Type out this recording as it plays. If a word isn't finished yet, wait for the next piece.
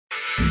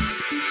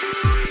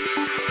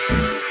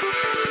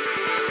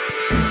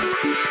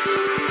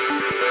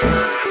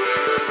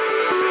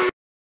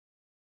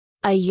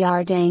A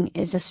Yardang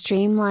is a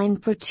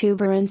streamlined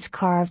protuberance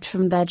carved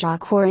from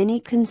bedrock or any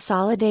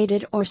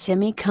consolidated or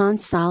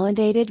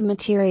semi-consolidated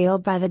material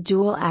by the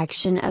dual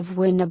action of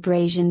wind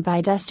abrasion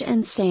by dust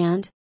and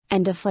sand,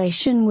 and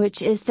deflation,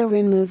 which is the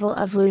removal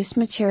of loose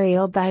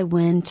material by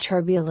wind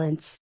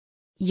turbulence.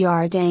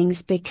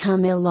 Yardangs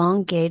become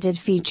elongated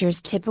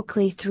features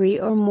typically 3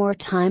 or more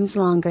times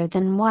longer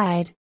than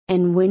wide,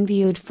 and when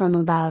viewed from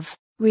above,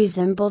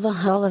 resemble the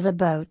hull of a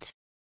boat.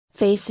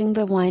 Facing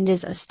the wind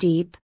is a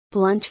steep,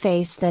 blunt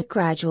face that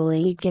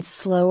gradually gets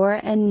slower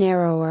and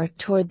narrower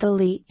toward the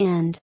lee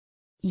end.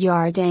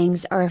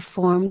 Yardangs are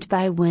formed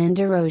by wind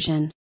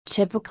erosion,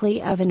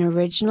 typically of an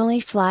originally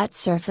flat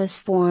surface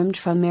formed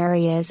from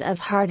areas of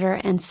harder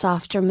and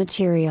softer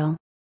material.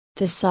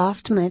 The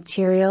soft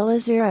material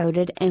is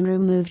eroded and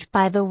removed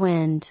by the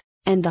wind,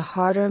 and the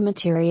harder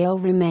material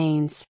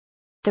remains.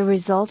 The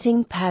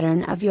resulting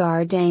pattern of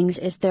Yardangs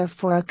is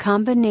therefore a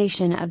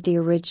combination of the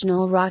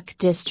original rock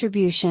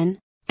distribution,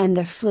 and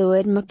the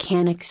fluid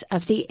mechanics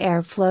of the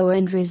airflow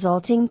and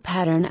resulting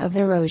pattern of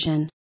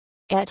erosion.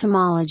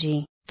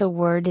 Etymology: the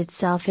word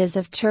itself is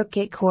of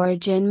Turkic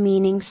origin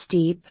meaning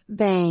steep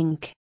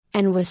bank,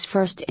 and was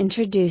first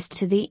introduced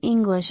to the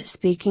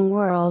English-speaking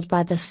world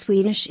by the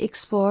Swedish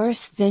explorer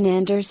Sven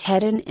Anders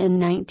Hedin in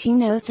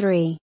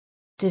 1903.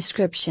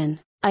 Description: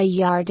 a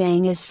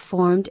Yardang is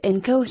formed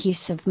in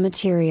cohesive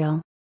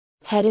material.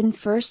 Hedin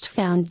first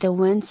found the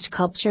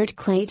wind-sculptured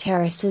clay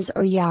terraces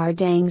or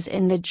Yardangs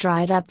in the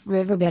dried-up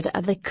riverbed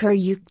of the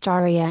Kirkuk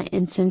Darya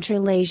in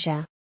Central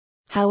Asia.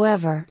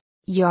 However,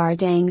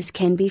 Yardangs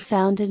can be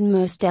found in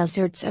most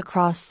deserts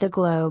across the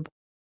globe.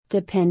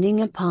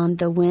 Depending upon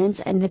the winds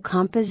and the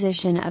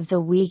composition of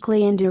the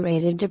weakly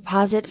indurated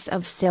deposits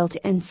of silt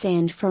and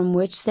sand from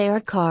which they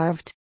are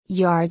carved,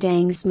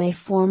 Yardangs may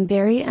form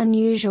very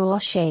unusual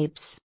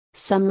shapes.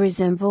 Some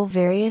resemble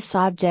various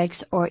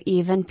objects or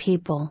even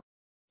people.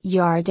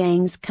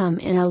 Yardangs come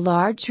in a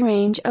large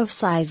range of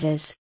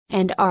sizes,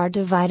 and are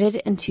divided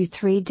into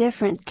 3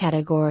 different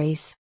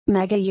categories: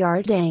 mega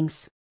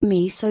Yardangs,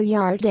 meso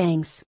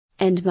Yardangs,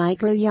 and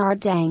micro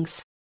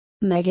Yardangs.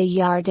 Mega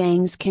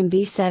Yardangs can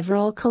be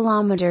several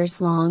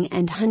kilometers long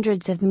and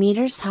hundreds of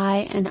meters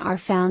high and are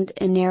found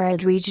in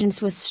arid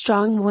regions with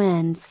strong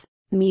winds.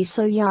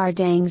 Meso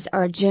Yardangs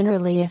are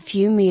generally a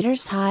few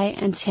meters high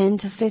and 10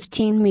 to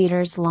 15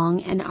 meters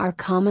long and are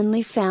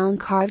commonly found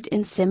carved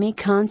in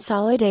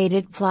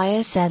semi-consolidated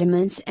playa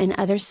sediments and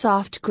other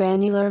soft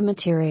granular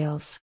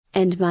materials,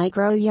 and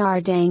micro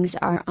Yardangs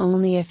are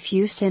only a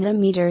few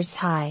centimeters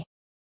high.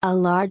 A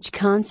large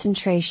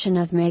concentration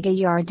of mega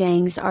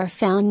Yardangs are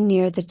found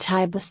near the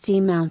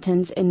Tibesti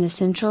Mountains in the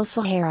Central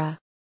Sahara.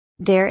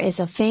 There is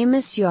a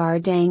famous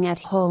Yardang at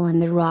Hole in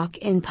the Rock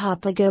in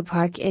Papago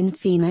Park in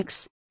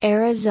Phoenix,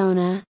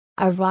 Arizona,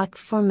 a rock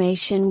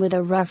formation with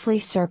a roughly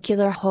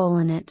circular hole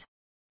in it.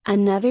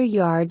 Another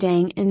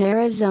Yardang in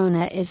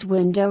Arizona is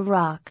Window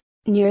Rock,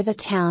 near the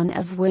town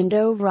of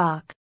Window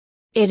Rock.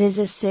 It is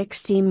a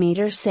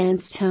 60-meter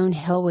sandstone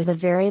hill with a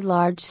very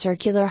large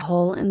circular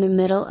hole in the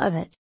middle of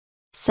it.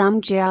 Some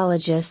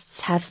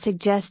geologists have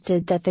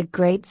suggested that the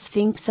Great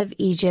Sphinx of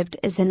Egypt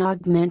is an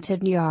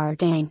augmented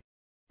Yardang.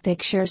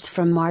 Pictures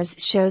from Mars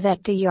show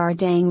that the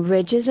Yardang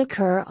ridges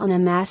occur on a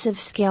massive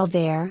scale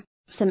there.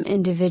 Some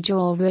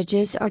individual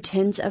ridges are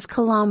tens of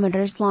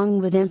kilometers long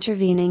with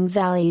intervening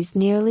valleys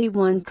nearly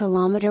 1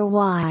 kilometer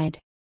wide.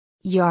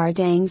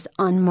 Yardangs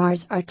on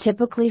Mars are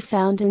typically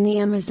found in the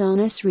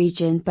Amazonas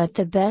region, but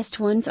the best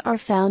ones are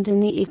found in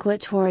the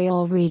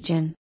equatorial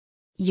region.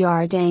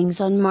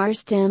 Yardangs on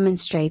Mars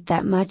demonstrate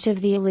that much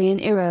of the Eolian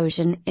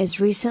erosion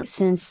is recent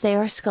since they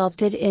are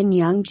sculpted in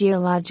young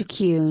geologic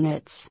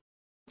units.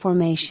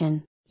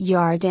 Formation: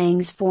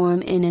 Yardangs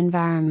form in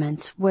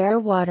environments where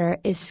water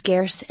is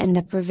scarce and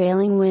the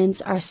prevailing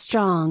winds are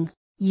strong,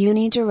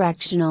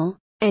 unidirectional,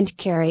 and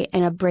carry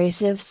an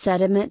abrasive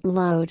sediment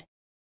load.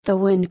 The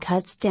wind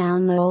cuts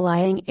down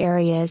low-lying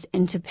areas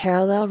into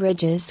parallel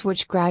ridges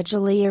which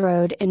gradually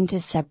erode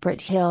into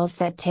separate hills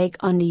that take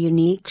on the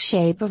unique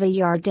shape of a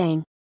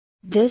Yardang.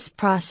 This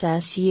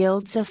process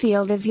yields a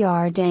field of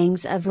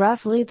Yardangs of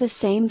roughly the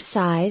same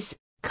size,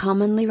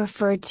 commonly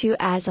referred to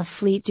as a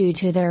fleet due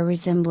to their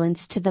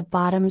resemblance to the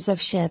bottoms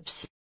of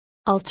ships.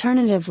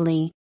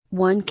 Alternatively,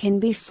 one can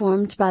be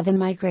formed by the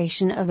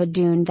migration of a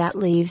dune that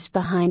leaves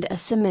behind a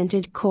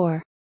cemented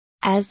core.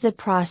 As the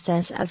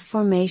process of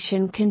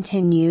formation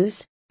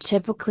continues,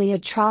 typically a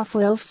trough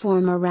will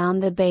form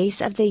around the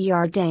base of the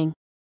Yardang.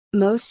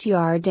 Most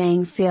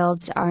Yardang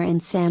fields are in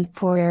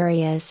sand-poor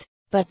areas,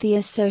 but the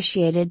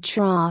associated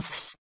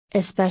troughs,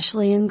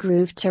 especially in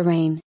grooved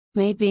terrain,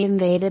 may be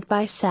invaded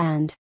by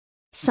sand.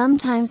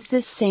 Sometimes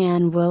this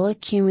sand will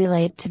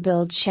accumulate to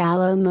build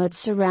shallow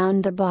moats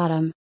around the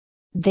bottom.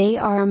 They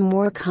are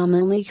more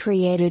commonly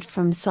created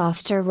from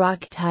softer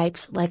rock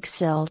types like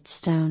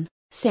siltstone,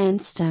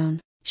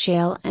 sandstone,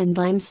 shale and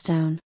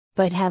limestone,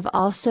 but have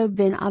also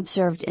been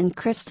observed in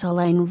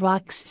crystalline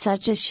rocks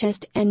such as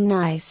schist and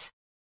gneiss.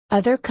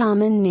 Other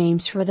common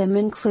names for them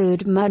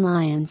include mud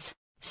lions,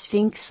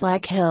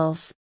 sphinx-like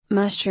hills,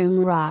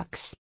 mushroom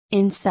rocks,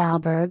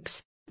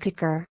 insalbergs,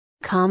 kikar,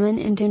 common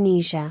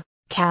Indonesia,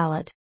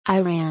 kalat,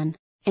 Iran,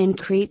 and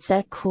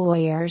Crete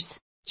Koyers,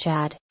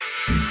 Chad.